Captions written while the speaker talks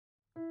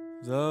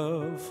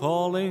The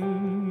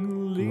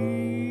falling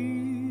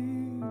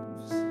leaves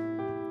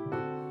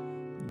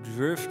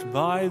drift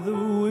by the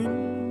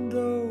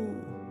window,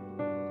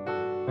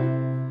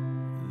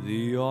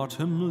 the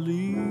autumn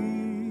leaves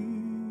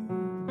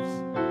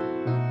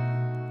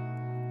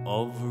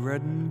of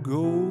red and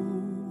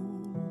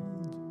gold.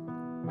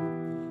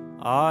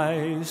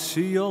 I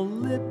see your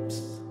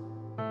lips,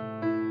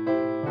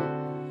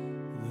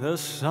 the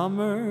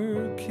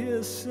summer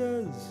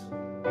kisses,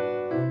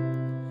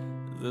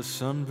 the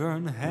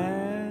sunburned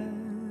hands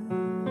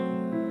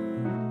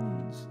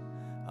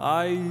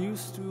I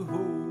used to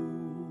hold.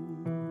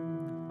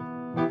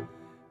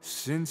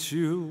 Since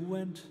you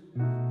went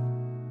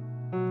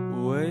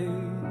away,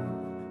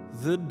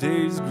 the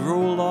days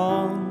grow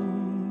long,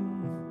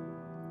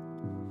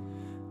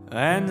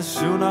 and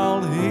soon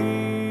I'll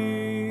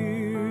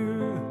hear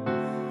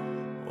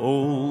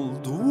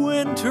old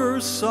winter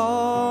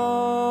songs.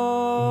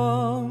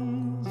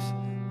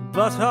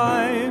 But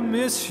I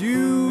miss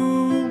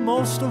you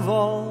most of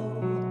all,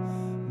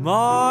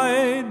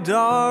 my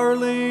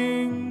darling,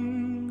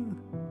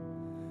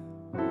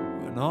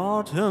 when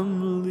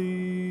autumn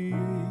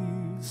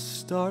leaves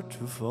start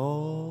to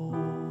fall.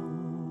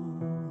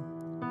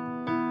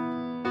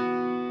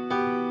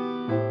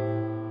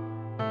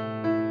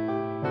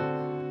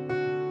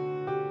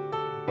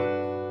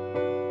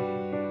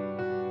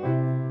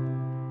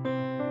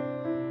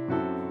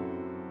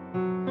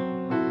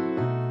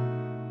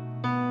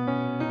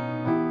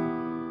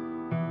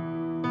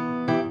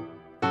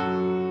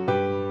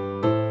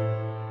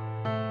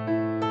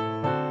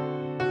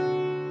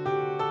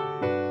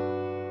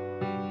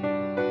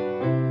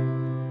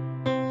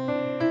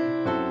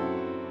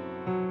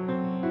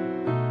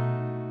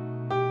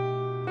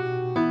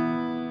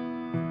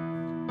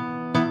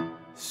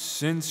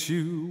 Since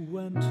you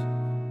went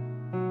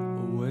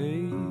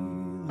away,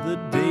 the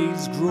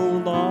days grow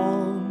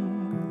long,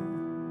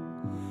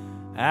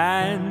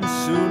 and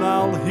soon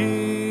I'll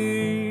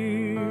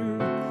hear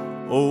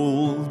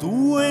old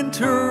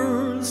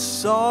winter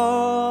songs.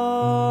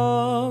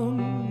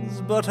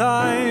 But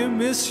I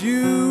miss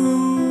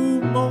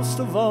you most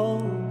of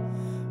all,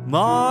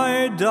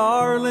 my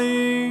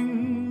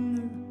darling,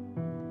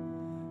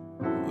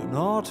 when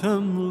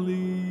autumn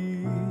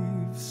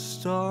leaves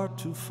start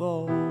to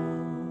fall.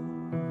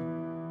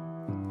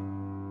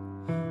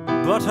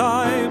 But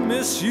I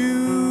miss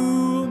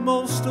you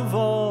most of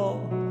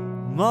all,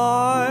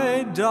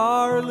 my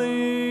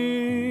darling,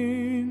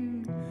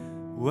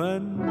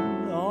 when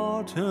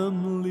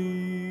autumn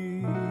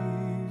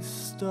leaves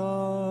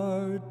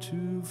start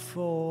to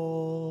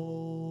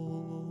fall.